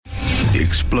The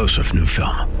explosive new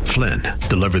film, Flynn,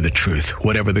 deliver the truth,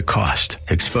 whatever the cost,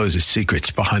 exposes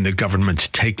secrets behind the government's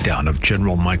takedown of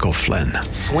General Michael Flynn.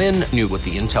 Flynn knew what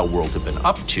the intel world had been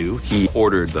up to. He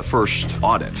ordered the first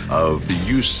audit of the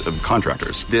use of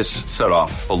contractors. This set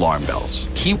off alarm bells.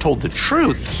 He told the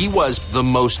truth. He was the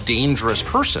most dangerous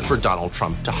person for Donald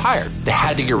Trump to hire. They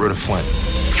had to get rid of Flynn.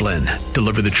 Flynn,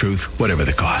 deliver the truth, whatever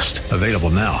the cost. Available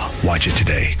now. Watch it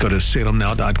today. Go to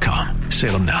salemnow.com.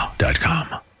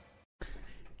 salemnow.com.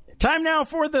 Time now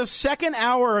for the second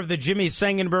hour of the Jimmy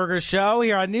Sengenberger Show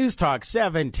here on News Talk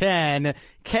 710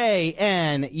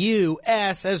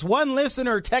 KNUS. As one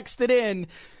listener texted in,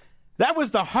 that was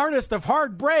the hardest of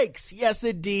hard breaks. Yes,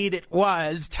 indeed it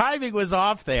was. Timing was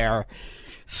off there.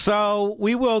 So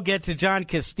we will get to John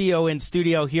Castillo in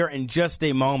studio here in just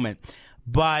a moment.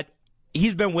 But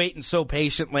he's been waiting so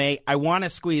patiently. I want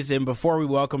to squeeze in before we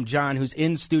welcome John, who's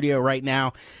in studio right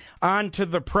now, onto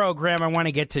the program. I want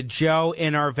to get to Joe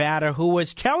in Arvada, who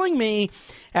was telling me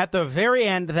at the very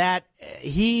end that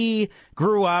he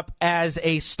grew up as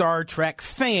a Star Trek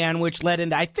fan, which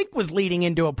was leading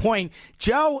into a point.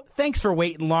 Joe, thanks for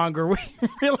waiting longer. We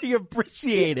really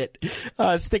appreciate it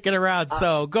sticking around.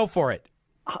 So go for it.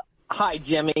 Hi,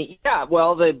 Jimmy. Yeah,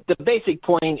 well, the basic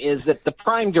point is that the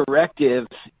Prime Directive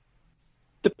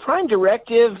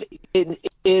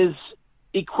is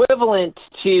equivalent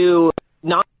to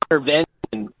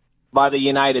non-intervention by the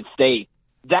United States.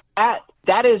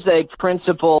 That is a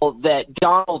principle that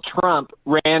Donald Trump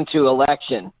ran to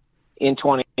election in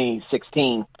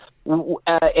 2016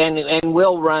 and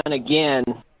will run again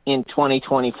in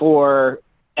 2024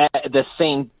 at the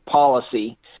same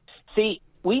policy. See,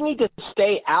 we need to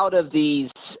stay out of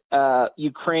these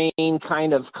Ukraine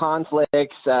kind of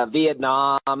conflicts,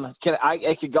 Vietnam.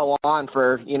 I could go on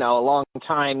for a long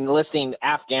time listing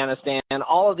Afghanistan,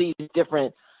 all of these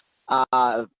different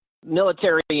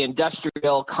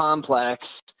military-industrial complex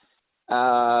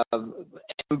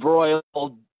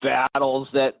embroiled battles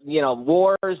that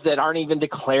wars that aren't even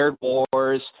declared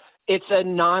wars. It's a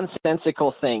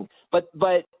nonsensical thing. But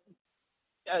the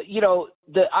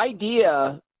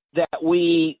idea that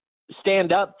we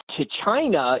stand up to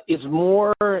China is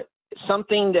more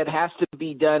something that has to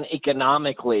be done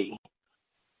economically.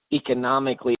 And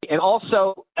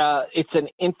also, it's an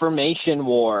information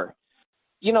war.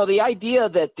 The idea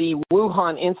that the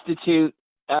Wuhan Institute,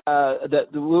 the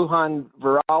Wuhan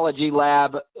Virology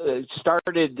Lab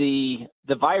started the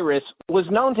virus was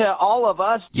known to all of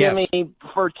us, Jimmy, yes,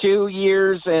 for 2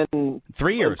 years and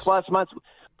 3 years plus months.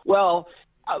 Well,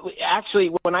 actually,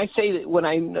 I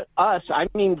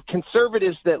mean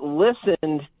conservatives that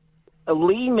listened.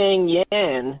 Li Meng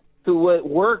Yan, who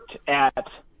worked at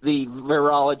the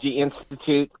Virology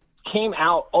Institute, came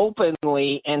out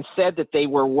openly and said that they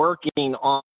were working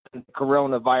on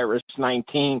coronavirus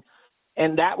 19,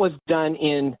 and that was done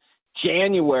in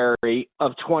January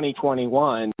of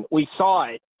 2021. We saw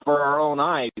it for our own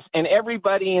eyes, and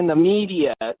everybody in the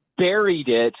media buried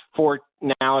it for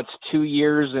now it's 2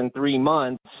 years and 3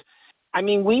 months. I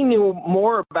mean, we knew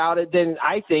more about it than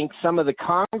I think some of the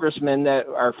congressmen that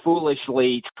are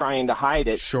foolishly trying to hide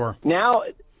it. Sure. Now,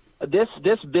 this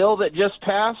bill that just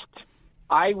passed,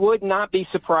 I would not be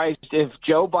surprised if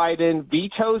Joe Biden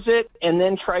vetoes it and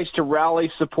then tries to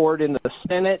rally support in the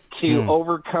Senate to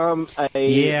overcome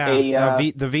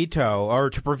the veto, or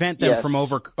to prevent them yes. from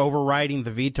overriding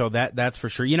the veto. That's for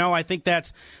sure. I think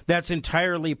that's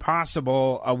entirely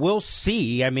possible. We'll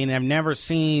see. I mean, I've never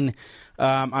seen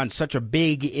on such a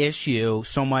big issue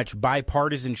so much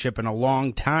bipartisanship in a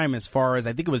long time, as far as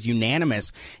I think it was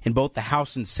unanimous in both the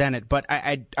House and Senate. But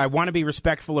I want to be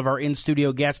respectful of our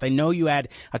in-studio guest. I know you had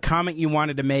a comment you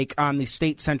wanted to make on the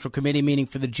State Central Committee meeting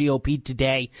for the GOP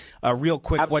today. Real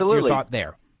quick, Absolutely. What's your thought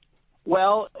there?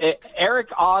 Well,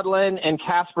 Eric Odlin and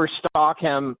Casper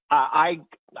Stockham, I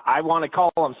want to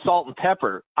call them salt and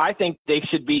pepper. I think they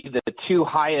should be the two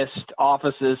highest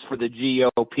offices for the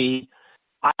GOP.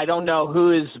 I don't know who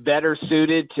is better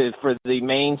suited for the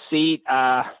main seat.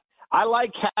 I like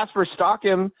Casper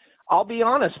Stockham, I'll be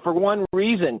honest, for one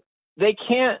reason. They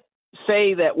can't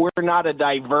say that we're not a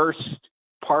diverse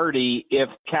party if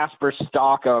Casper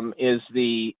Stockham is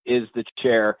the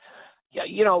chair.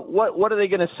 What are they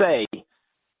going to say?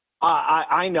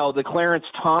 I know the Clarence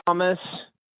Thomas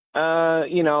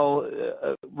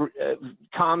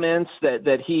comments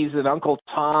that he's an Uncle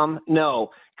Tom.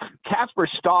 No. Casper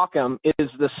Stockham is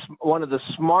one of the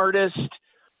smartest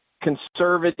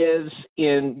conservatives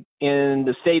in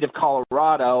the state of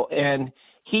Colorado, and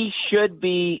he should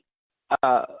be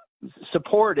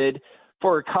supported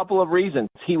for a couple of reasons.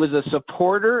 He was a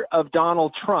supporter of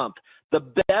Donald Trump. The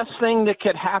best thing that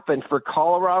could happen for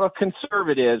Colorado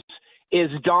conservatives is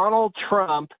Donald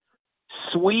Trump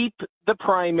sweep the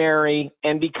primary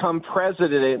and become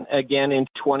president again in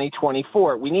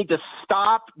 2024. We need to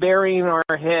stop burying our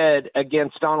head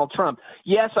against Donald Trump.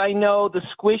 Yes, I know the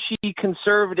squishy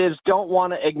conservatives don't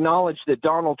want to acknowledge that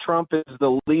Donald Trump is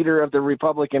the leader of the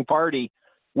Republican Party.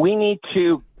 We need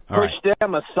to push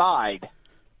them aside.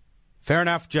 Fair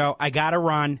enough, Joe. I got to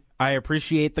run. I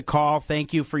appreciate the call.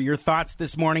 Thank you for your thoughts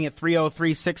this morning at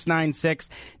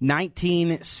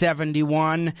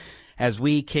 303-696-1971 as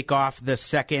we kick off the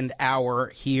second hour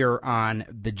here on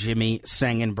the Jimmy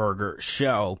Sengenberger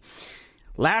Show.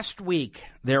 Last week,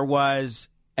 there was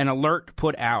an alert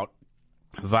put out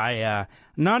via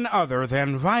none other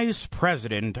than Vice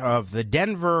President of the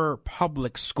Denver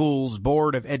Public Schools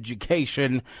Board of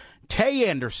Education, Tay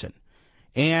Anderson,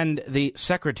 and the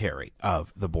Secretary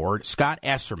of the Board, Scott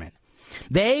Esserman.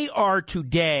 They are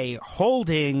today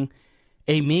holding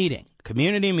a meeting,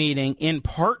 community meeting, in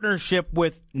partnership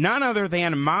with none other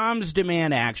than Moms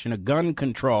Demand Action, a gun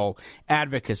control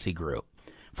advocacy group,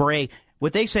 for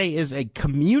what they say is a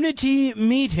community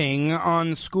meeting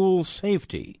on school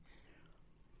safety.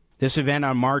 This event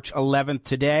on March 11th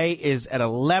today is at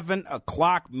 11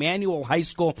 o'clock, Manual High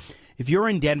School. If you're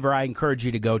in Denver, I encourage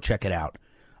you to go check it out.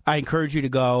 I encourage you to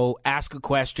go ask a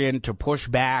question, to push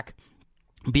back,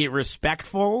 be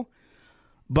respectful,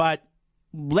 but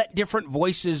let different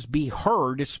voices be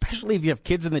heard, especially if you have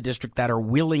kids in the district that are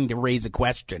willing to raise a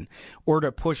question or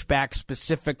to push back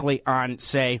specifically on,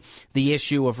 say, the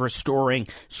issue of restoring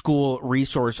school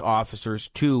resource officers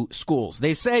to schools.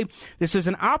 They say this is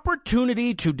an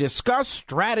opportunity to discuss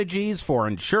strategies for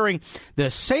ensuring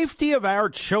the safety of our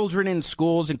children in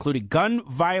schools, including gun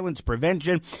violence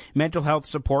prevention, mental health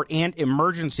support, and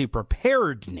emergency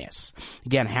preparedness.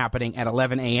 Again, happening at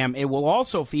 11 a.m. It will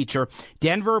also feature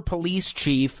Denver Police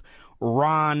Chief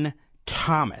Ron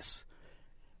Thomas.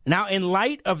 Now, in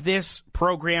light of this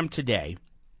program today,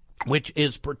 which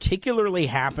is particularly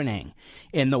happening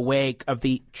in the wake of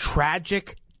the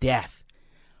tragic death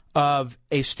of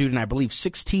a student, I believe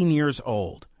 16 years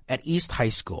old, at East High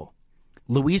School,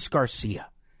 Luis Garcia.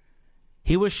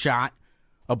 He was shot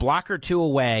a block or two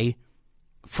away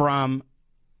from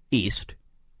East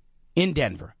in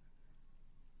Denver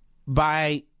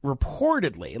by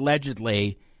reportedly,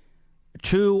 allegedly,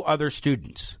 two other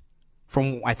students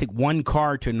from, I think, one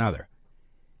car to another.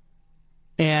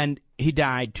 And he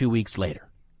died 2 weeks later.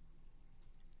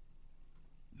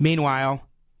 Meanwhile,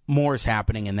 more is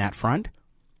happening in that front,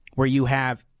 where you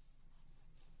have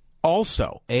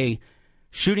also a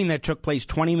shooting that took place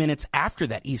 20 minutes after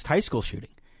that East High School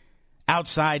shooting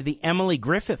outside the Emily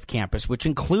Griffith campus, which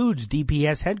includes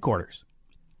DPS headquarters.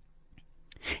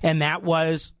 And that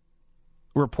was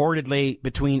reportedly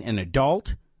between an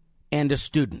adult and a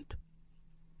student.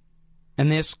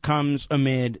 And this comes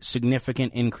amid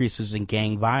significant increases in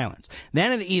gang violence.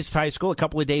 Then at East High School, a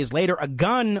couple of days later, a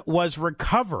gun was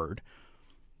recovered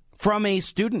from a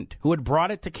student who had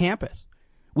brought it to campus.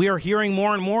 We are hearing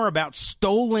more and more about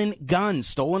stolen guns,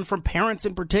 stolen from parents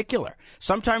in particular,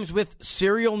 sometimes with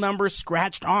serial numbers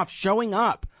scratched off, showing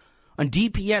up on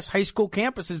DPS high school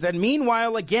campuses. And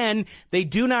meanwhile, again, they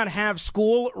do not have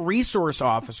school resource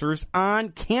officers on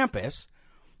campus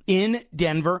in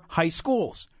Denver high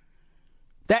schools.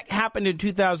 That happened in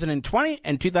 2020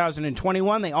 and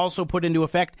 2021. They also put into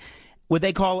effect what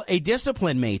they call a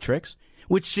discipline matrix,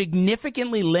 which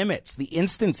significantly limits the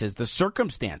instances, the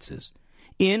circumstances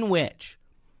in which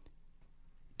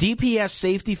DPS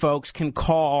safety folks can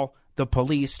call the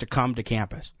police to come to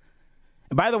campus.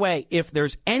 And by the way, if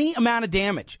there's any amount of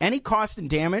damage, any cost and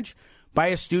damage by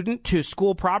a student to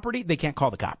school property, they can't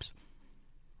call the cops.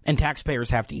 And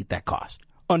taxpayers have to eat that cost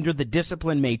under the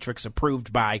discipline matrix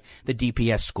approved by the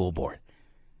DPS school board.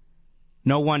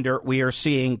 No wonder we are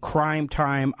seeing crime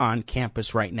time on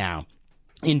campus right now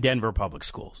in Denver public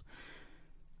schools.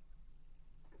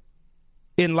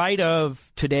 In light of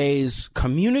today's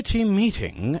community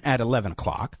meeting at 11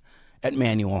 o'clock at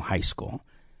Manual High School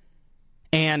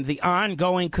and the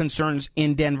ongoing concerns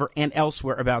in Denver and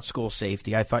elsewhere about school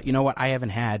safety, I thought, you know what, I haven't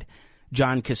had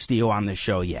John Castillo on this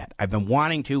show yet. I've been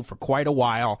wanting to for quite a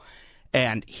while,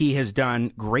 and he has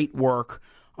done great work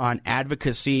on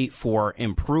advocacy for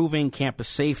improving campus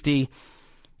safety,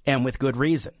 and with good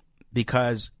reason,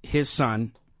 because his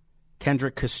son,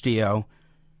 Kendrick Castillo,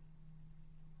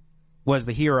 was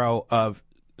the hero of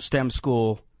STEM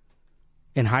School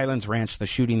in Highlands Ranch, the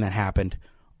shooting that happened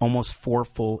almost 4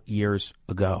 full years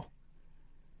ago.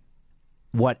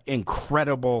 What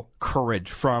incredible courage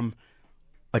from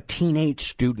a teenage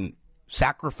student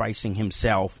sacrificing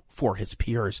himself for his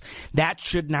peers. That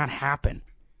should not happen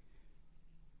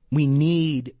We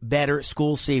need better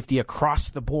school safety across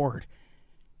the board,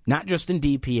 not just in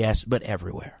DPS, but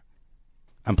everywhere.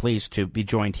 I'm pleased to be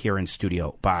joined here in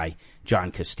studio by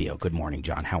John Castillo. Good morning,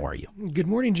 John. How are you? Good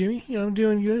morning, Jimmy. I'm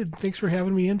doing good. Thanks for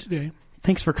having me in today.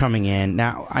 Thanks for coming in.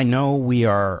 Now, I know we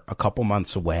are a couple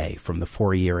months away from the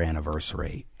 4-year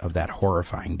anniversary of that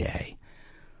horrifying day.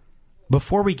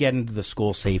 Before we get into the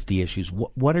school safety issues,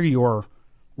 what are your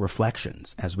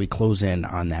reflections as we close in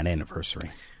on that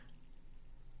anniversary?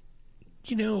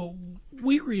 You know,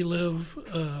 we relive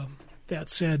that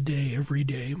sad day every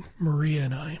day, Maria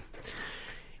and I.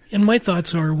 And my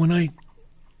thoughts are, when I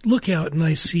look out and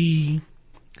I see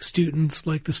students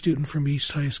like the student from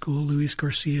East High School, Luis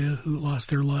Garcia, who lost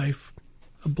their life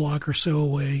a block or so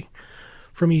away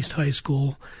from East High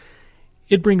School,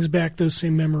 it brings back those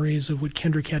same memories of what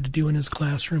Kendrick had to do in his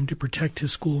classroom to protect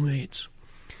his schoolmates.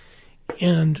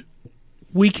 And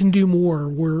we can do more.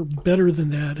 We're better than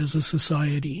that as a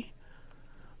society.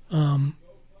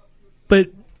 But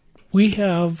we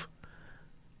have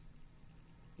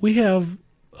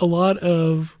a lot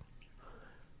of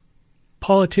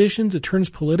politicians. It turns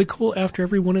political after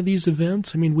every one of these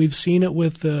events. I mean, we've seen it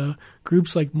with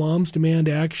groups like Moms Demand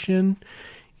Action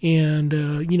and,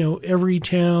 Every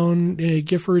Town,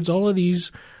 Giffords, all of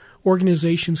these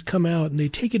organizations come out and they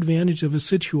take advantage of a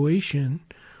situation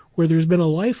where there's been a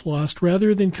life lost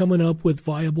rather than coming up with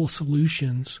viable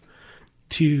solutions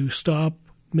to stop,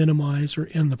 minimize, or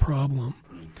end the problem.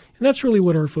 And that's really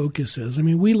what our focus is. I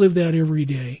mean, we live that every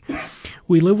day.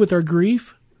 We live with our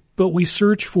grief, but we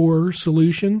search for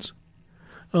solutions.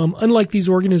 Unlike these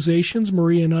organizations,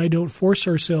 Maria and I don't force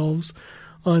ourselves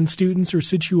on students or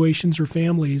situations or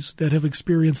families that have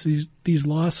experienced these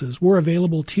losses. We're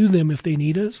available to them if they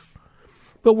need us,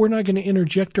 but we're not going to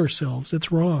interject ourselves.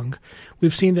 That's wrong.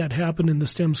 We've seen that happen in the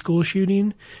STEM school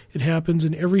shooting. It happens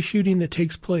in every shooting that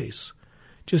takes place.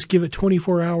 Just give it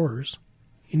 24 hours,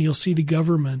 and you'll see the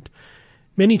government,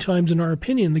 many times in our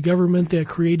opinion, the government that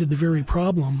created the very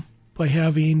problem by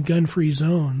having gun-free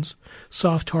zones,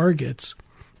 soft targets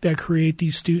that create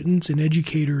these students and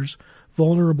educators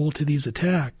vulnerable to these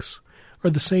attacks, are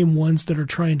the same ones that are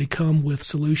trying to come with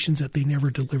solutions that they never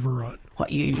deliver on. Well,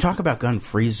 you talk about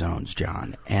gun-free zones,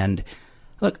 John, and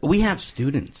look, we have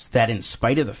students that, in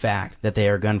spite of the fact that they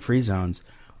are gun-free zones,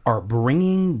 are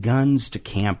bringing guns to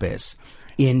campus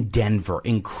in Denver.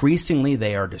 Increasingly,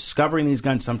 they are discovering these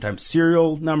guns, sometimes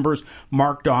serial numbers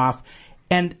marked off,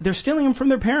 and they're stealing them from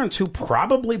their parents, who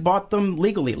probably bought them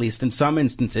legally, at least in some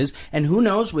instances. And who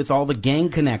knows, with all the gang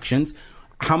connections,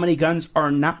 how many guns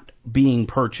are not being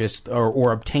purchased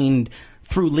or obtained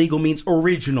through legal means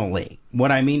originally.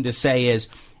 What I mean to say is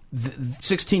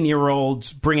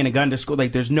 16-year-olds bringing a gun to school,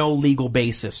 like, there's no legal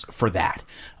basis for that.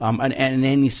 And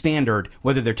any standard,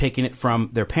 whether they're taking it from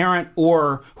their parent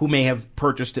or who may have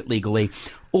purchased it legally,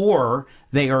 or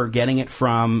they are getting it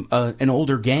from an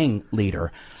older gang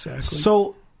leader. Exactly.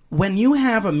 So when you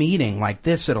have a meeting like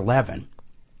this at 11,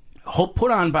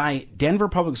 put on by Denver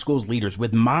Public Schools leaders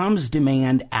with Moms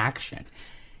Demand Action,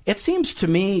 it seems to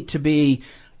me to be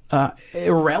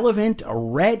irrelevant, a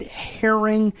red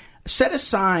herring. Set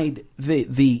aside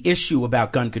the issue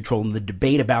about gun control and the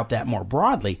debate about that more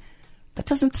broadly. That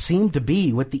doesn't seem to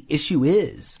be what the issue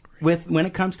is when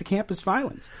it comes to campus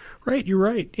violence. Right, you're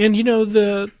right. And,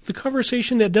 the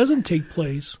conversation that doesn't take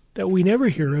place, that we never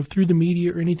hear of through the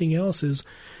media or anything else, is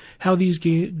how these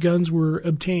guns were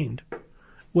obtained,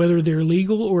 whether they're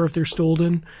legal or if they're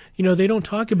stolen. They don't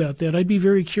talk about that. I'd be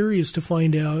very curious to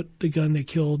find out the gun that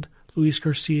killed Luis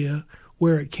Garcia,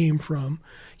 where it came from.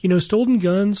 Stolen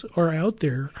guns are out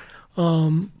there.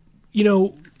 The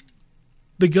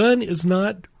gun is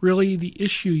not really the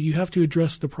issue. You have to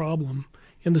address the problem.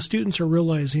 And the students are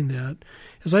realizing that.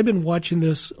 As I've been watching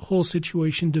this whole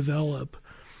situation develop,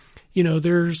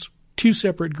 there's two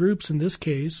separate groups in this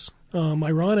case.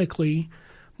 Ironically,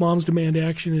 Moms Demand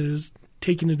Action is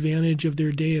taking advantage of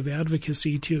their day of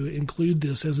advocacy to include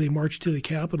this as they march to the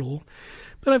Capitol.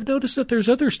 But I've noticed that there's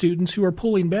other students who are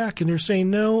pulling back, and they're saying,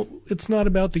 no, it's not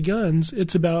about the guns.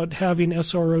 It's about having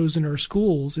SROs in our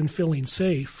schools and feeling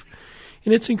safe.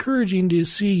 And it's encouraging to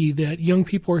see that young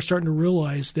people are starting to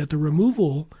realize that the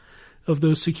removal of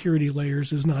those security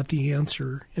layers is not the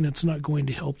answer, and it's not going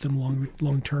to help them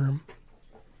long term.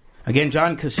 Again,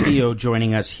 John Castillo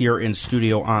joining us here in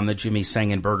studio on the Jimmy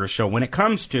Sangenberger Show. When it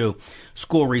comes to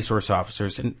school resource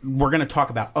officers, and we're going to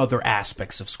talk about other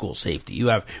aspects of school safety. You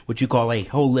have what you call a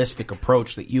holistic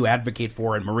approach that you advocate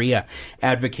for and Maria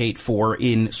advocate for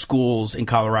in schools in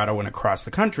Colorado and across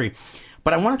the country.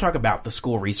 But I want to talk about the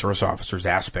school resource officers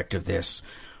aspect of this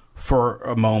for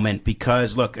a moment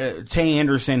because, look, Tay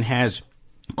Anderson has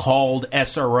called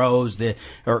SROs,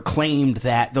 or claimed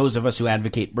that those of us who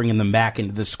advocate bringing them back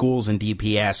into the schools and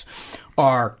DPS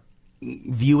are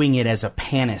viewing it as a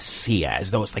panacea,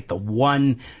 as though it's like the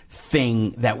one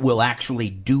thing that will actually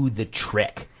do the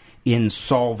trick in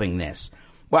solving this.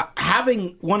 Well,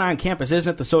 having one on campus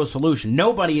isn't the sole solution.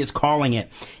 Nobody is calling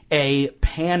it a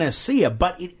panacea,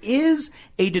 but it is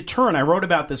a deterrent. I wrote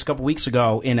about this a couple weeks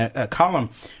ago in a column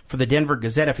for the Denver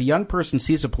Gazette. If a young person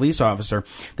sees a police officer,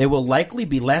 they will likely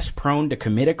be less prone to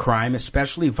commit a crime,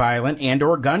 especially violent and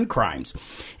or gun crimes.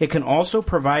 It can also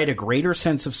provide a greater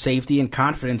sense of safety and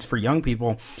confidence for young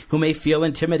people who may feel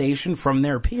intimidation from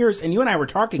their peers. And you and I were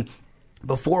talking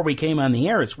before we came on the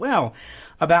air as well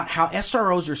about how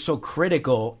SROs are so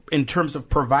critical in terms of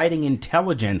providing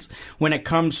intelligence when it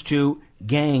comes to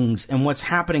gangs and what's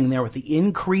happening there with the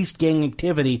increased gang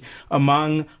activity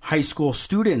among high school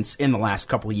students in the last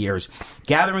couple of years.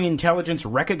 Gathering intelligence,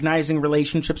 recognizing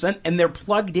relationships, and they're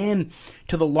plugged in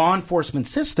to the law enforcement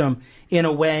system in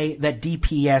a way that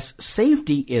DPS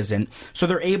safety isn't. So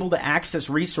they're able to access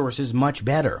resources much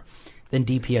better than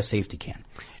DPS safety can.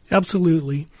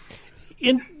 Absolutely.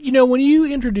 And, you know, when you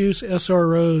introduce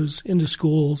SROs into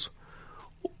schools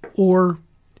or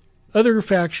other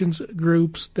factions,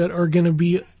 groups that are going to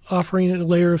be offering a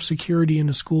layer of security in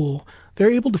a school,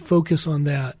 they're able to focus on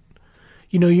that.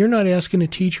 You know, you're not asking a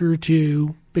teacher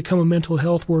to become a mental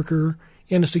health worker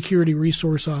and a security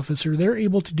resource officer. They're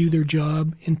able to do their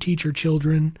job and teach our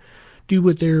children, do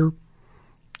what they're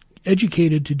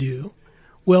educated to do.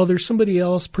 Well, there's somebody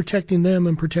else protecting them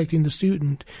and protecting the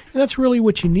student. And that's really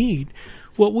what you need.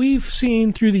 What we've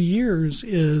seen through the years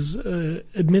is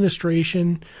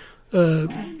administration,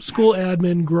 school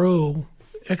admin grow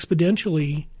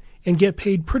exponentially and get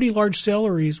paid pretty large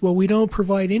salaries. Well, we don't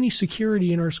provide any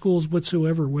security in our schools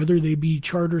whatsoever, whether they be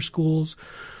charter schools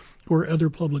or other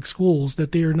public schools,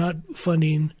 that they are not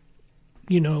funding,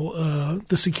 the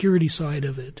security side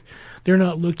of it. They're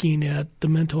not looking at the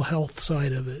mental health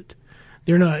side of it.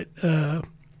 They're not,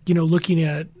 looking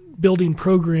at building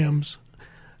programs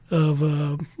of,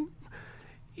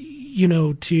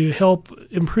 to help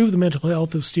improve the mental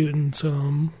health of students,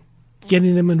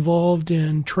 getting them involved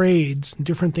in trades and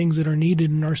different things that are needed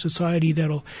in our society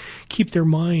that'll keep their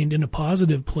mind in a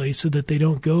positive place so that they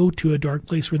don't go to a dark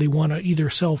place where they want to either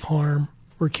self-harm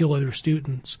or kill other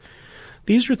students.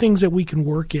 These are things that we can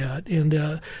work at,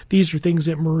 and these are things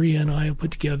that Maria and I have put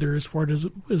together as far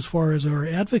as our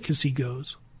advocacy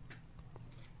goes.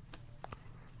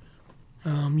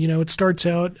 It starts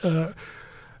out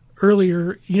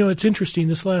earlier. It's interesting.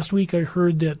 This last week I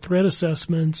heard that threat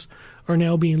assessments are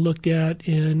now being looked at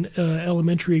in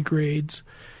elementary grades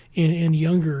and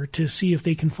younger to see if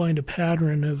they can find a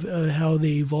pattern of how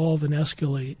they evolve and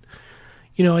escalate.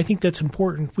 I think that's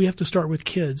important. We have to start with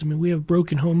kids. We have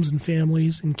broken homes and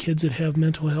families and kids that have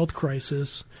mental health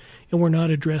crisis, and we're not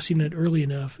addressing it early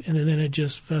enough, and then it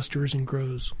just festers and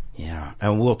grows. Yeah,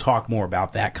 and we'll talk more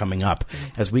about that coming up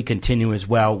as we continue as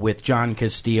well with John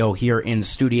Castillo here in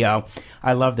studio.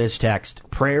 I love this text.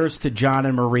 Prayers to John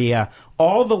and Maria,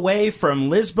 all the way from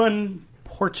Lisbon,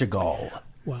 Portugal.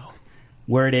 Wow.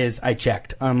 Where it is, I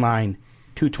checked online,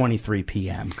 2:23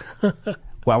 p.m.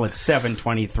 Well, it's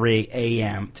 7:23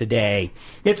 a.m. today.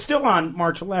 It's still on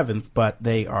March 11th, but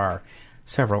they are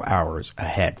several hours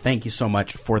ahead. Thank you so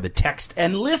much for the text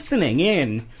and listening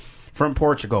in from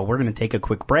Portugal. We're going to take a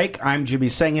quick break. I'm Jimmy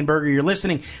Sengenberger. You're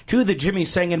listening to the Jimmy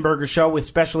Sengenberger Show with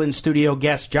special in-studio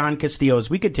guest John Castillo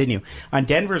as we continue on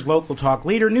Denver's local talk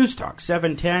leader, News Talk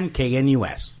 710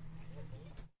 KNUS.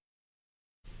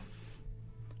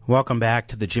 Welcome back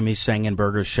to the Jimmy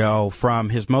Sengenberger Show. From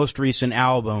his most recent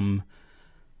album,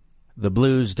 The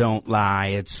Blues Don't Lie,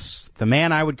 it's the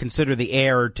man I would consider the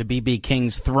heir to B.B.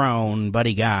 King's throne,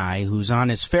 Buddy Guy, who's on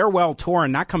his farewell tour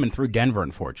and not coming through Denver,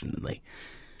 unfortunately.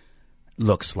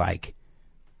 Looks like.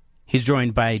 He's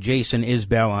joined by Jason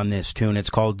Isbell on this tune. It's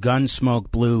called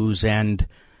Gunsmoke Blues, and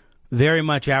very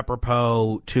much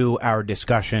apropos to our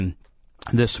discussion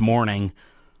this morning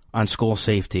on school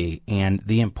safety and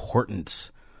the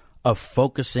importance of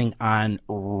focusing on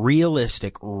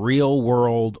realistic,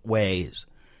 real-world ways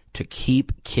to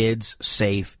keep kids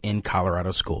safe in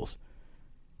Colorado schools.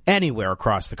 Anywhere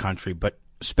across the country, but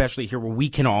especially here where we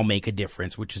can all make a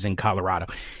difference, which is in Colorado.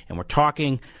 And we're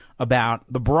talking about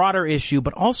the broader issue,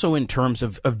 but also in terms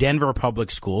of Denver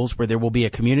Public Schools, where there will be a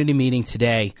community meeting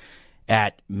today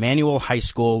at Manual High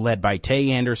School led by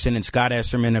Tay Anderson and Scott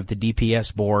Esserman of the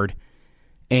DPS board,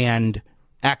 and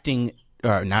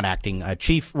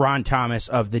Chief Ron Thomas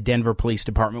of the Denver Police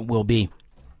Department will be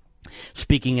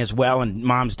speaking as well, and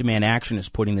Moms Demand Action is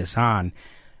putting this on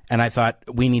and I thought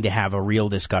we need to have a real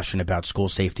discussion about school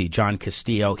safety. John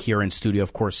Castillo here in studio,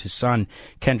 of course, his son,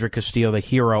 Kendrick Castillo, the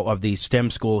hero of the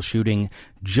STEM school shooting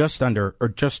just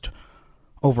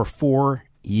over 4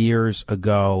 years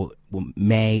ago.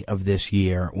 May of this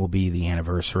year will be the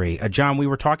anniversary. John, we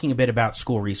were talking a bit about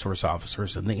school resource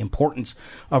officers and the importance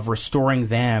of restoring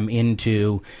them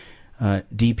into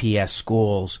DPS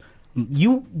schools.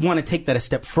 You want to take that a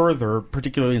step further,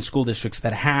 particularly in school districts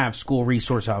that have school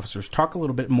resource officers. Talk a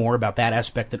little bit more about that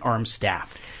aspect and armed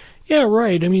staff. Yeah,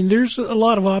 right. I mean, there's a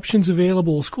lot of options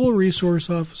available. School resource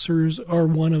officers are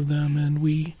one of them, and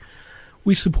we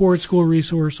support school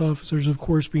resource officers, of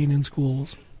course, being in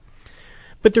schools.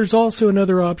 But there's also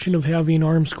another option of having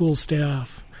armed school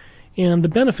staff. And the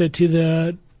benefit to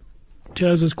that to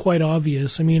us is quite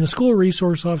obvious. I mean, a school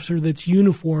resource officer that's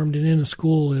uniformed and in a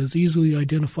school is easily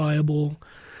identifiable.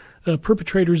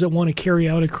 Perpetrators that want to carry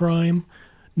out a crime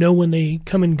know when they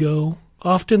come and go.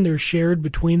 Often they're shared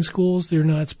between schools. They're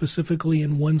not specifically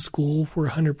in one school for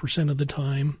 100% of the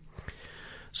time.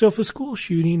 So if a school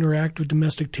shooting or act of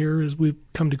domestic terror, as we've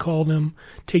come to call them,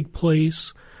 take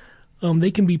place,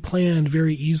 they can be planned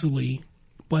very easily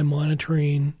by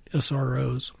monitoring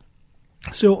SROs.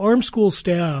 So armed school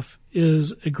staff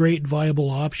is a great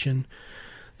viable option.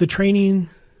 The training,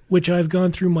 which I've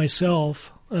gone through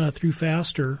myself through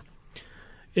FASTER,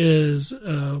 is,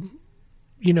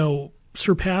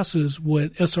 surpasses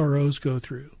what SROs go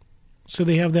through. So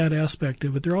they have that aspect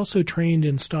of it. They're also trained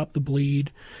in stop the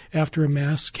bleed after a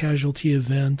mass casualty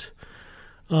event.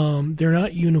 They're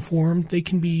not uniformed. They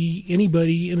can be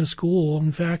anybody in a school.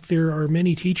 In fact, there are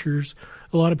many teachers,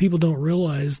 a lot of people don't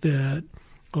realize, that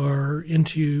are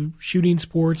into shooting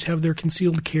sports, have their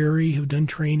concealed carry, have done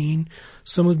training.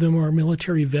 Some of them are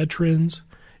military veterans,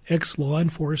 ex-law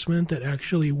enforcement that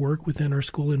actually work within our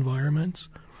school environments.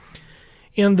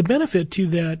 And the benefit to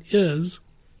that is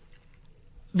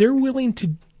they're willing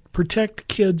to protect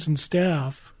kids and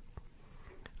staff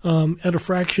at a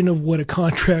fraction of what a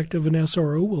contract of an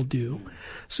SRO will do.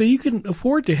 So you can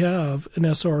afford to have an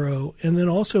SRO and then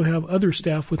also have other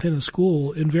staff within a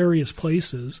school in various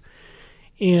places.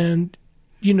 And,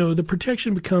 the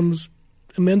protection becomes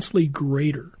immensely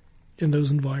greater in those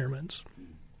environments.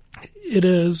 It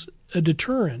is a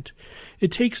deterrent.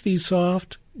 It takes these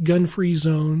soft, gun-free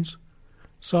zones,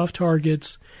 soft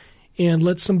targets, and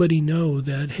lets somebody know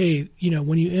that, hey,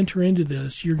 when you enter into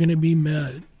this, you're going to be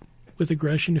met with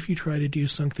aggression if you try to do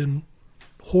something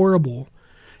horrible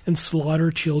and slaughter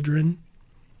children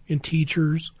and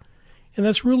teachers. And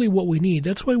that's really what we need.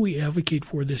 That's why we advocate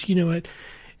for this.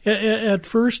 At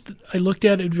first, I looked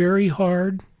at it very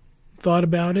hard, thought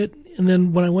about it, and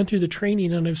then when I went through the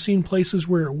training and I've seen places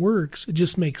where it works, it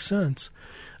just makes sense.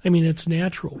 I mean, it's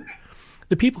natural.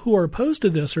 The people who are opposed to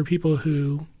this are people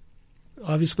who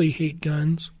obviously hate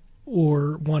guns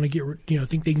or want to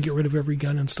think they can get rid of every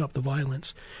gun and stop the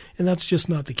violence. And that's just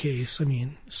not the case. I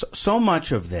mean, so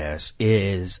much of this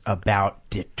is about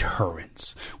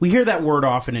deterrence. We hear that word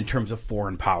often in terms of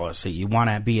foreign policy. You want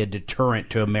to be a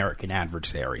deterrent to American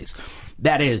adversaries.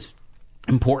 That is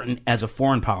important as a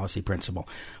foreign policy principle.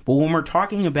 But when we're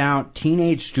talking about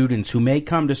teenage students who may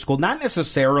come to school, not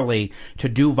necessarily to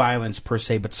do violence per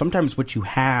se, but sometimes what you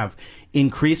have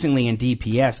increasingly in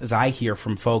DPS, as I hear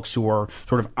from folks who are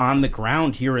sort of on the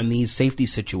ground here in these safety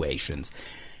situations,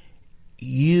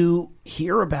 you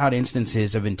hear about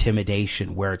instances of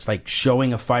intimidation where it's like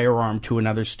showing a firearm to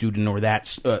another student, or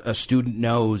that a student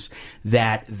knows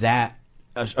that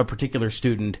a particular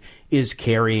student is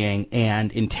carrying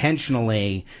and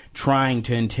intentionally trying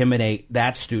to intimidate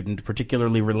that student,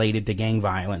 particularly related to gang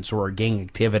violence or gang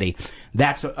activity.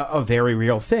 That's a very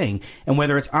real thing. And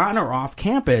whether it's on or off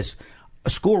campus,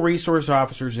 school resource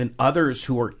officers and others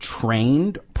who are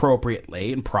trained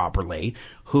appropriately and properly,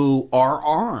 who are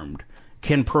armed,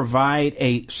 can provide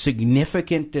a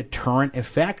significant deterrent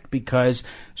effect, because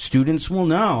students will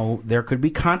know there could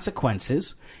be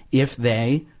consequences if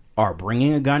they are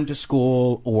bringing a gun to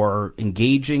school or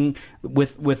engaging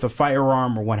with a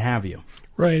firearm or what have you.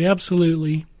 Right,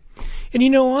 absolutely.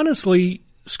 And honestly,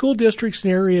 school districts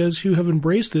and areas who have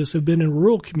embraced this have been in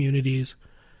rural communities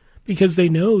because they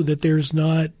know that there's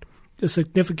not a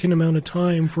significant amount of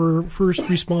time for first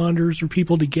responders or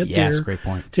people to get there great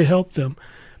point. To help them.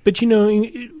 But,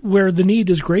 where the need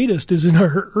is greatest is in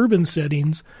our urban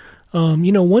settings.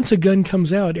 Once a gun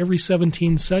comes out, every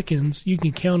 17 seconds, you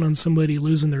can count on somebody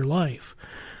losing their life.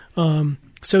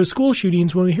 So school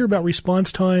shootings, when we hear about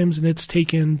response times and it's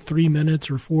taken 3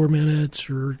 minutes or 4 minutes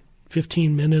or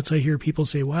 15 minutes, I hear people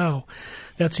say, wow,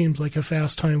 that seems like a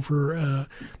fast time for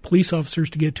police officers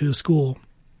to get to a school.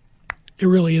 It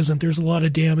really isn't. There's a lot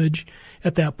of damage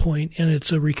at that point, and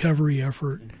it's a recovery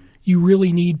effort. You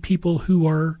really need people who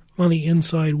are on the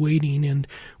inside waiting, and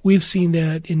we've seen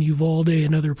that in Uvalde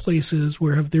and other places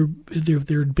where there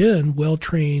had been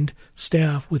well-trained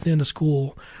staff within a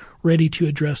school ready to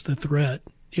address the threat.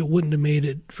 It wouldn't have made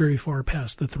it very far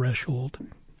past the threshold.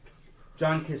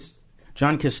 John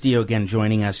Castillo again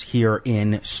joining us here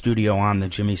in studio on the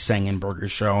Jimmy Sengenberger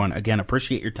Show. And again,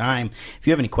 appreciate your time. If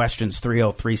you have any questions,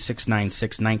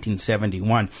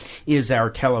 303-696-1971 is our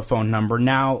telephone number.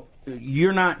 Now,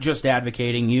 you're not just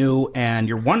advocating, you and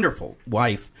your wonderful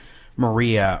wife,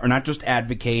 Maria, are not just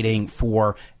advocating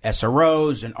for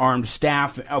SROs and armed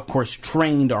staff, of course,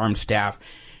 trained armed staff.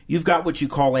 You've got what you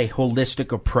call a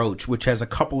holistic approach, which has a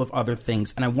couple of other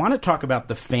things. And I want to talk about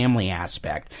the family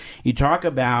aspect. You talk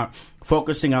about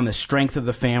focusing on the strength of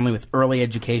the family with early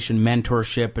education,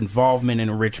 mentorship, involvement in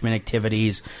enrichment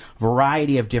activities,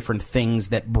 variety of different things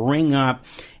that bring up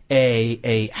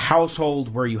a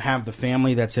household where you have the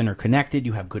family that's interconnected,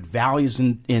 you have good values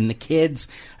in the kids.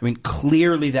 I mean,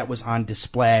 clearly that was on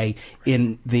display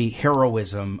in the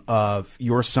heroism of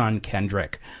your son,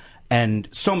 Kendrick. And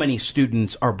so many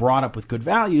students are brought up with good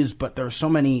values, but there are so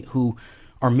many who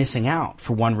are missing out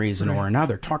for one reason or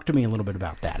another. Talk to me a little bit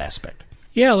about that aspect.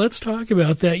 Yeah, let's talk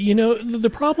about that. You know, the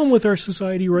problem with our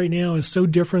society right now is so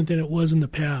different than it was in the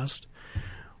past.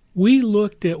 We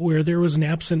looked at where there was an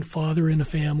absent father in a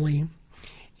family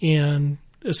and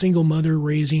a single mother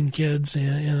raising kids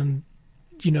and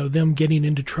you know, them getting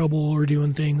into trouble or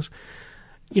doing things.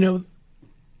 You know,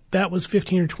 that was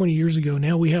 15 or 20 years ago.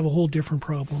 Now we have a whole different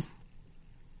problem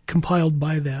compiled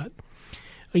by that.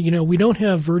 You know, we don't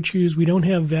have virtues, we don't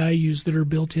have values that are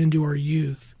built into our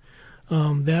youth.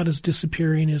 That is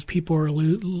disappearing as people are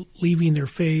leaving their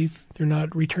faith. They're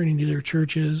not returning to their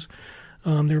churches.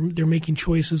 They're making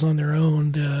choices on their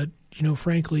own that, you know,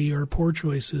 frankly, are poor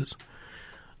choices.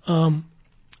 I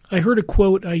heard a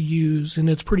quote I use, and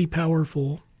it's pretty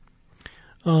powerful.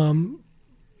 You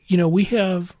know, we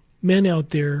have men out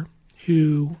there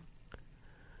who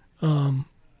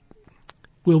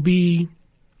will be,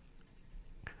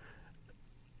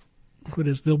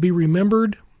 they'll be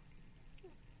remembered,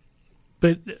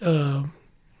 but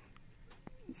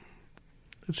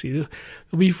let's see, they'll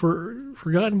be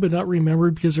forgotten but not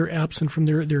remembered because they're absent from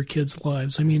their kids'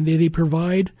 lives. I mean, they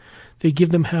provide, they give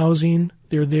them housing,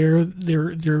 they're there,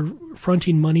 they're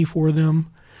fronting money for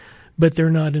them, but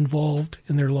they're not involved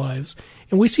in their lives.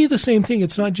 And we see the same thing.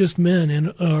 It's not just men.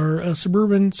 In our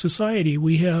suburban society,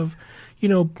 we have, you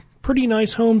know, pretty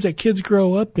nice homes that kids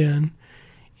grow up in,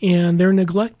 and they're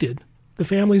neglected. The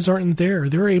families aren't there.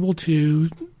 They're able to,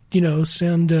 you know,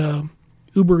 send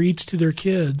Uber Eats to their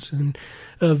kids and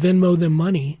Venmo them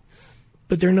money,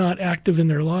 but they're not active in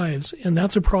their lives. And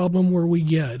that's a problem where we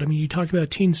get. I mean, you talk about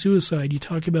teen suicide, you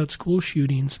talk about school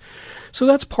shootings. So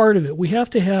that's part of it. We have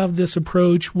to have this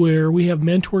approach where we have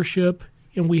mentorship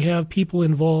and we have people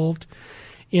involved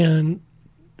in,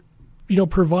 you know,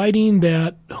 providing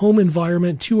that home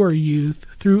environment to our youth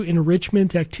through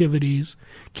enrichment activities.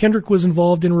 Kendrick was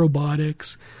involved in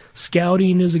robotics.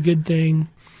 Scouting is a good thing.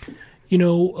 You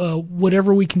know,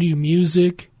 whatever we can do,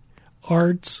 music,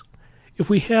 arts. If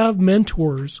we have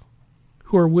mentors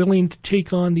who are willing to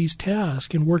take on these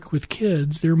tasks and work with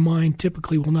kids, their mind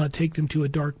typically will not take them to a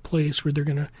dark place where they're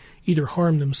going to either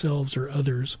harm themselves or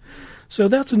others. So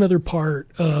that's another part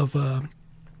of, and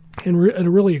a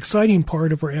really exciting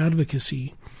part of our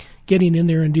advocacy, getting in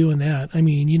there and doing that. I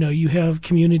mean, you know, you have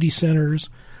community centers,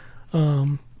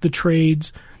 the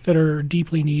trades that are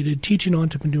deeply needed, teaching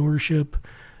entrepreneurship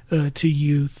to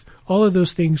youth. All of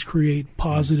those things create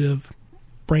positive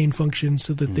brain function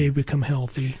so that they become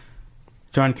healthy.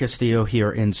 John Castillo here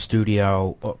in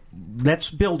studio. Let's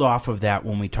build off of that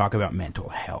when we talk about mental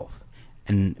health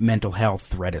and mental health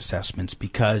threat assessments,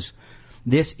 because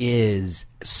this is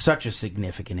such a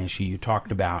significant issue. You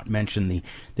mentioned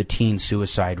the teen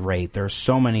suicide rate. There are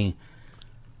so many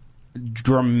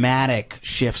dramatic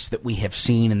shifts that we have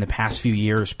seen in the past few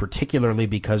years, particularly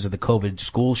because of the COVID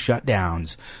school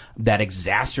shutdowns that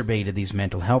exacerbated these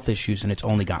mental health issues, and it's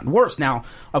only gotten worse. Now,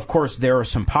 of course, there are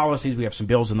some policies. We have some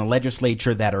bills in the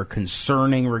legislature that are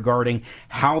concerning regarding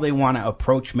how they want to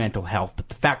approach mental health. But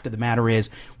the fact of the matter is,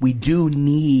 we do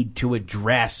need to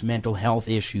address mental health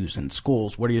issues in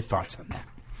schools. What are your thoughts on that?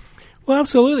 Well,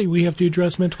 absolutely. We have to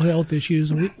address mental health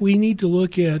issues, and we need to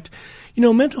look at, you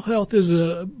know, mental health is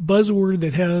a buzzword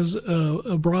that has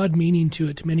a broad meaning to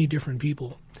it to many different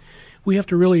people. We have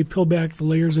to really peel back the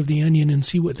layers of the onion and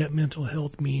see what that mental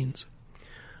health means.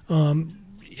 And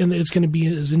it's going to be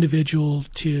as individual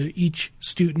to each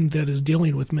student that is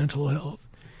dealing with mental health.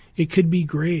 It could be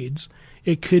grades.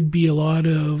 It could be a lot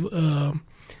of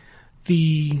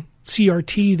the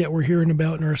CRT that we're hearing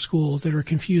about in our schools that are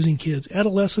confusing kids.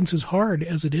 Adolescence is hard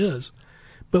as it is.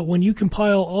 But when you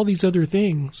compile all these other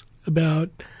things about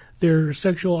their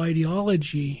sexual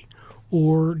ideology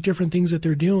or different things that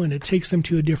they're doing, it takes them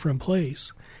to a different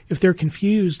place. If they're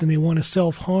confused and they want to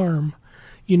self-harm,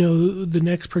 the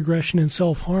next progression in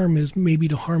self-harm is maybe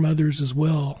to harm others as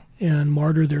well and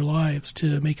martyr their lives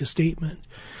to make a statement.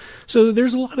 So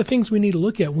there's a lot of things we need to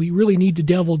look at. We really need to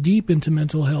delve deep into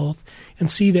mental health and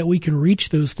see that we can reach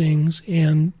those things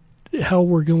and how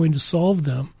we're going to solve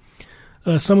them.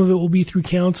 Some of it will be through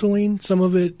counseling. Some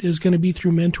of it is going to be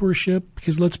through mentorship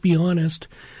because let's be honest,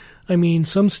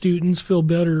 some students feel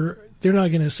better. They're not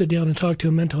going to sit down and talk to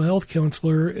a mental health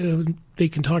counselor. They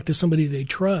can talk to somebody they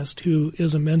trust who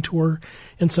is a mentor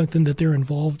and something that they're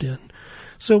involved in.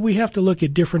 So we have to look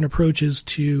at different approaches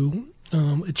to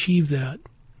achieve that.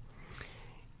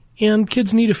 And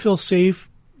kids need to feel safe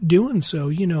doing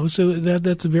so, so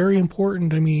that's very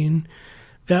important.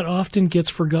 That often gets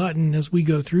forgotten as we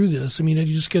go through this. It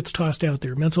just gets tossed out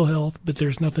there. Mental health, but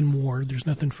there's nothing more. There's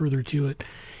nothing further to it.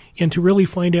 And to really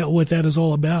find out what that is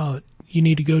all about, you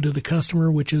need to go to the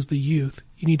customer, which is the youth.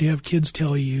 You need to have kids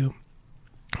tell you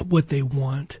what they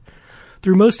want.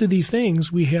 Through most of these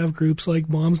things, we have groups like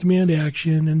Moms Demand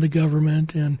Action and the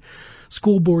government and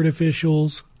school board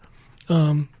officials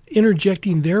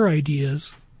interjecting their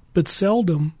ideas, but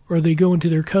seldom are they going to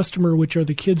their customer, which are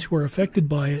the kids who are affected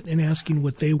by it, and asking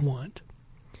what they want.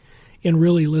 And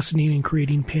really listening and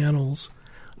creating panels.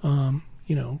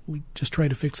 We just try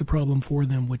to fix the problem for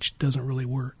them, which doesn't really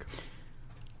work.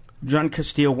 John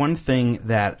Castillo, one thing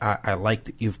that I like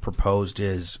that you've proposed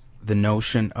is the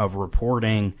notion of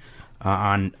reporting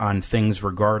on things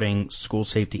regarding school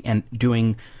safety and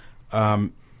doing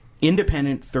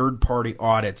independent third-party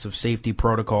audits of safety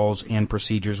protocols and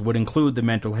procedures would include the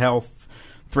mental health,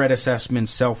 threat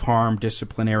assessments, self-harm,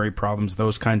 disciplinary problems,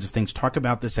 those kinds of things. Talk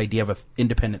about this idea of an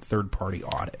independent third-party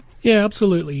audit. Yeah,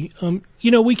 absolutely.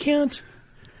 We can't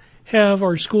have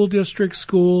our school district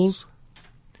schools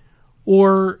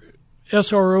or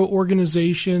SRO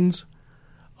organizations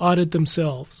audit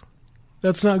themselves.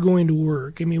 That's not going to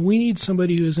work. We need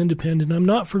somebody who is independent. I'm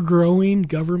not for growing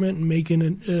government and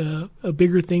making a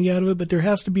bigger thing out of it, but there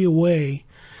has to be a way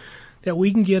that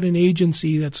we can get an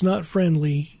agency that's not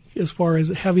friendly as far as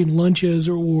having lunches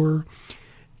or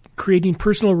creating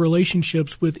personal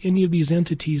relationships with any of these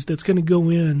entities that's going to go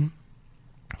in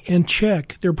and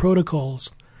check their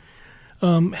protocols.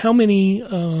 How many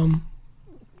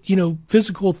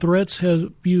physical threats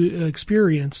have you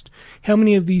experienced? How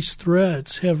many of these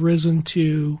threats have risen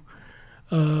to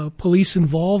police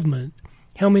involvement?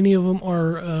 How many of them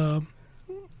are,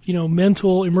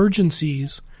 mental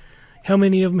emergencies? How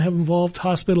many of them have involved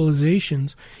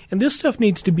hospitalizations? And this stuff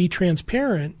needs to be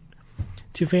transparent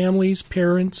to families,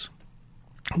 parents.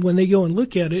 When they go and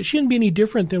look at it, it shouldn't be any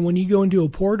different than when you go into a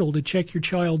portal to check your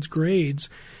child's grades.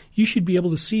 You should be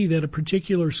able to see that a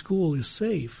particular school is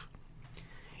safe.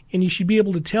 And you should be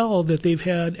able to tell that they've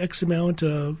had X amount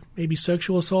of maybe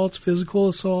sexual assaults, physical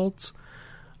assaults.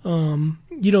 You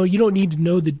don't need to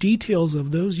know the details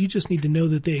of those. You just need to know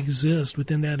that they exist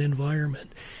within that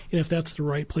environment. And if that's the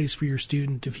right place for your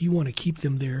student, if you want to keep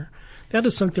them there, that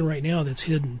is something right now that's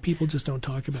hidden. People just don't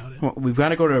talk about it. Well, we've got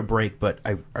to go to a break, but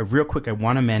I real quick, I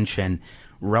want to mention,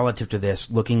 relative to this,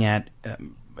 looking at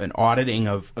an auditing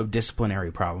of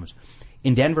disciplinary problems.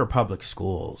 In Denver Public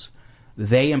Schools,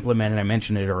 they implemented, I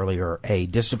mentioned it earlier, a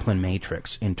discipline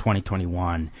matrix in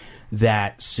 2021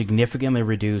 that significantly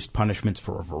reduced punishments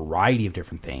for a variety of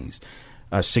different things,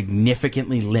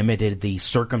 significantly limited the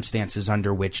circumstances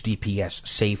under which DPS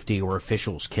safety or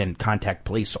officials can contact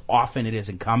police. So often it is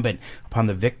incumbent upon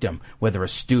the victim, whether a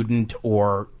student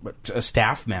or a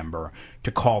staff member,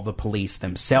 to call the police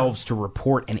themselves to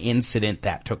report an incident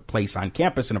that took place on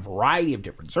campus in a variety of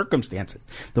different circumstances.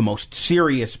 The most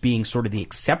serious being sort of the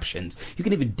exceptions. You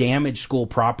can even damage school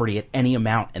property at any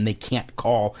amount and they can't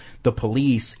call the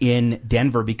police in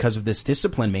Denver because of this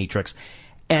discipline matrix.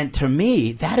 And to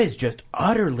me, that is just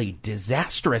utterly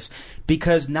disastrous,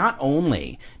 because not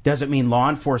only does it mean law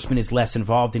enforcement is less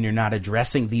involved and you're not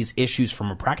addressing these issues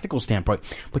from a practical standpoint,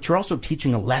 but you're also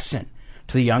teaching a lesson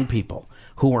to the young people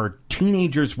who are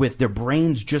teenagers with their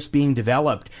brains just being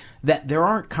developed, that there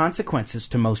aren't consequences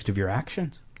to most of your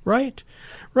actions. Right.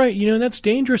 That's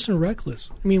dangerous and reckless.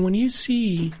 When you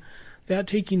see that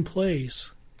taking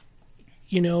place,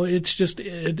 it's just,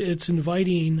 it's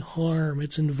inviting harm.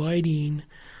 It's inviting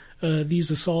these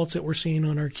assaults that we're seeing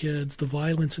on our kids, the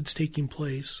violence that's taking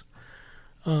place.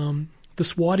 The the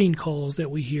swatting calls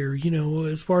that we hear.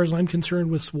 As far as I'm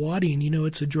concerned with swatting,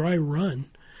 it's a dry run.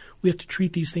 We have to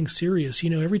treat these things serious.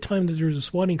 Every time that there's a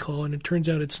swatting call and it turns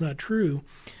out it's not true,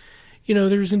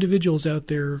 there's individuals out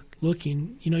there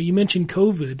looking. You mentioned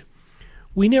COVID.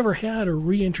 We never had a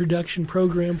reintroduction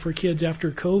program for kids after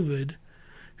COVID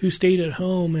who stayed at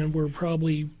home and were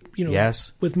probably,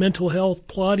 yes, with mental health,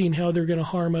 plotting how they're going to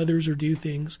harm others or do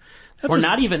things. Or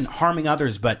not even harming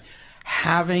others, but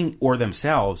having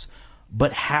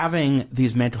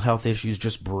these mental health issues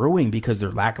just brewing because of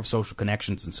their lack of social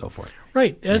connections and so forth.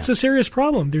 Right. That's a serious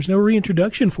problem. There's no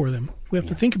reintroduction for them. We have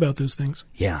to think about those things.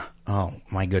 Yeah. Oh,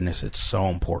 my goodness. It's so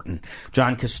important.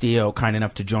 John Castillo, kind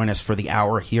enough to join us for the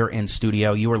hour here in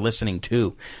studio. You are listening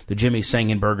to the Jimmy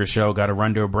Sengenberger Show. Got to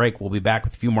run to a break. We'll be back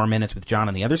with a few more minutes with John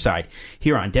on the other side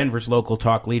here on Denver's local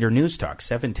talk leader, News Talk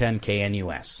 710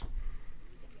 KNUS.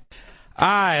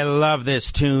 I love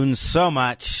this tune so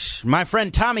much. My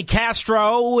friend Tommy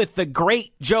Castro with the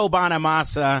great Joe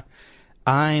Bonamassa.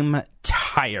 I'm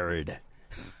tired.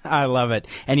 I love it.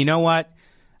 And you know what?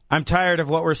 I'm tired of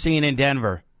what we're seeing in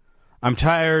Denver. I'm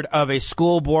tired of a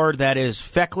school board that is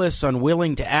feckless,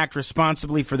 unwilling to act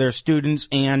responsibly for their students,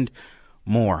 and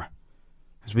more.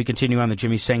 As we continue on the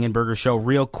Jimmy Sengenberger Show,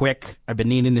 real quick, I've been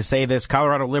needing to say this.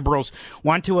 Colorado liberals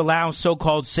want to allow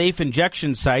so-called safe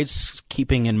injection sites,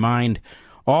 keeping in mind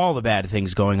all the bad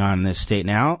things going on in this state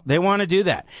now. They want to do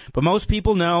that. But most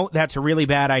people know that's a really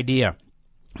bad idea.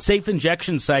 Safe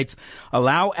injection sites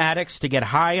allow addicts to get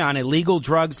high on illegal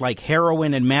drugs like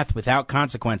heroin and meth without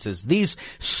consequences. These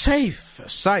safe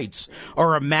sites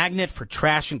are a magnet for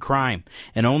trash and crime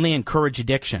and only encourage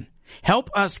addiction. Help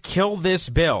us kill this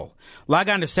bill. Log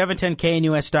on to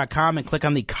 710knus.com and click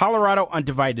on the Colorado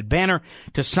Undivided banner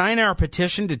to sign our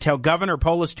petition to tell Governor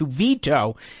Polis to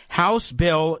veto House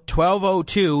Bill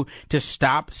 1202 to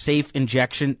stop safe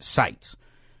injection sites.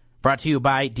 Brought to you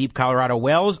by Deep Colorado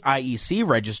Wells, IEC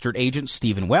registered agent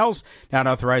Stephen Wells, not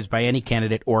authorized by any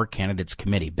candidate or candidates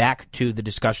committee. Back to the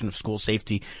discussion of school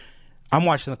safety. I'm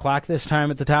watching the clock this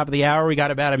time at the top of the hour. We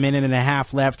got about a minute and a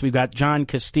half left. We've got John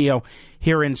Castillo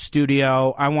here in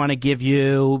studio. I want to give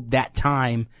you that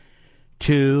time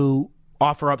to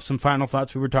offer up some final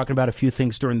thoughts. We were talking about a few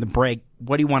things during the break.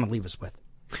 What do you want to leave us with?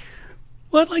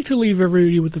 Well, I'd like to leave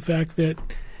everybody with the fact that,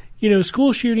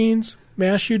 school shootings,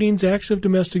 mass shootings, acts of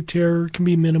domestic terror can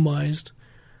be minimized.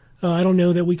 I don't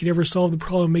know that we could ever solve the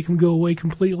problem, make them go away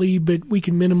completely, but we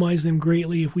can minimize them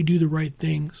greatly if we do the right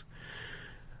things.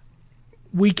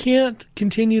 We can't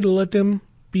continue to let them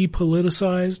be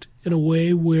politicized in a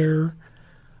way where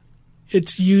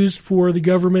it's used for the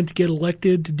government to get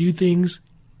elected to do things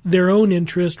their own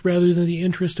interest rather than the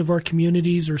interest of our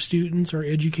communities, our students, our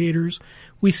educators.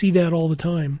 We see that all the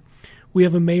time. We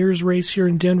have a mayor's race here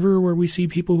in Denver where we see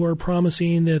people who are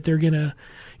promising that they're going to,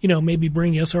 maybe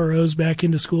bring SROs back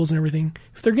into schools and everything.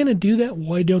 If they're going to do that,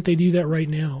 why don't they do that right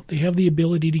now? They have the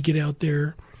ability to get out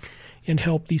there and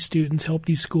help these students, help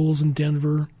these schools in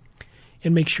Denver,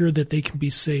 and make sure that they can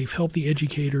be safe, help the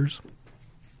educators.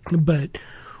 But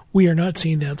we are not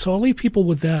seeing that. So I'll leave people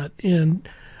with that. And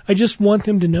I just want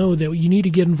them to know that you need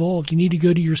to get involved. You need to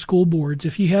go to your school boards.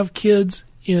 If you have kids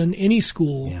in any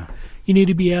school, you need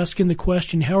to be asking the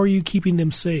question, how are you keeping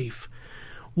them safe?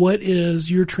 What is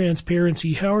your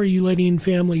transparency? How are you letting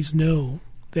families know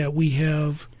that we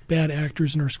have bad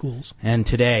actors in our schools? And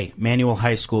today, Manual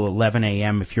High School, 11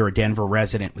 a.m., if you're a Denver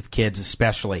resident with kids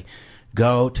especially,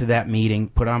 go to that meeting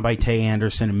put on by Tay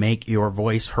Anderson and make your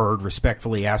voice heard,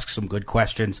 respectfully ask some good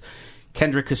questions.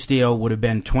 Kendrick Castillo would have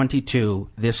been 22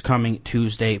 this coming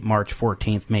Tuesday, March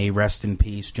 14th. May he rest in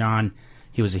peace. John,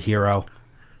 he was a hero.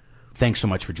 Thanks so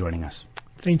much for joining us.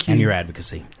 Thank you. And your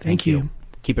advocacy. Thank you.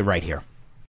 Keep it right here.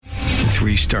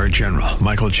 3-star General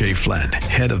Michael J. Flynn,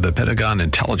 head of the Pentagon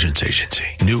Intelligence Agency,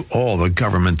 knew all the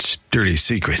government's dirty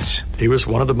secrets. He was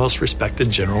one of the most respected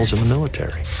generals in the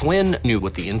military. Flynn knew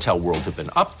what the intel world had been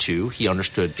up to. He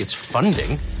understood its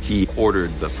funding. He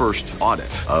ordered the first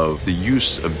audit of the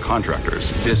use of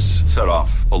contractors. This set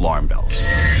off alarm bells.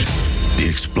 The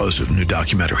explosive new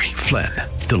documentary, Flynn,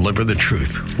 Deliver the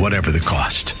Truth, Whatever the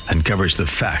Cost, uncovers the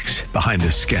facts behind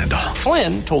this scandal.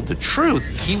 Flynn told the truth.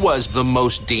 He was the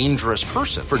most dangerous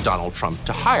person for Donald Trump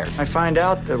to hire. I find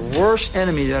out the worst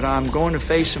enemy that I'm going to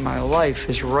face in my life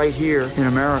is right here in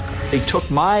America. They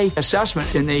took my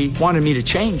assessment and they wanted me to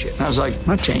change it. And I was like, I'm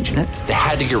not changing it. They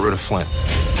had to get rid of Flynn.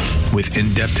 With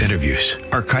in-depth interviews,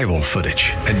 archival footage,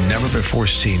 and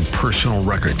never-before-seen personal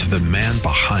records of the man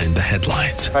behind the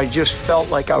headlines. I just felt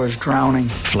like I was drowning.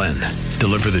 Flynn,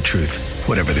 Deliver the Truth,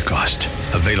 Whatever the Cost.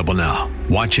 Available now.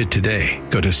 Watch it today.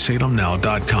 Go to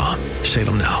salemnow.com.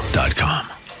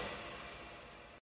 salemnow.com.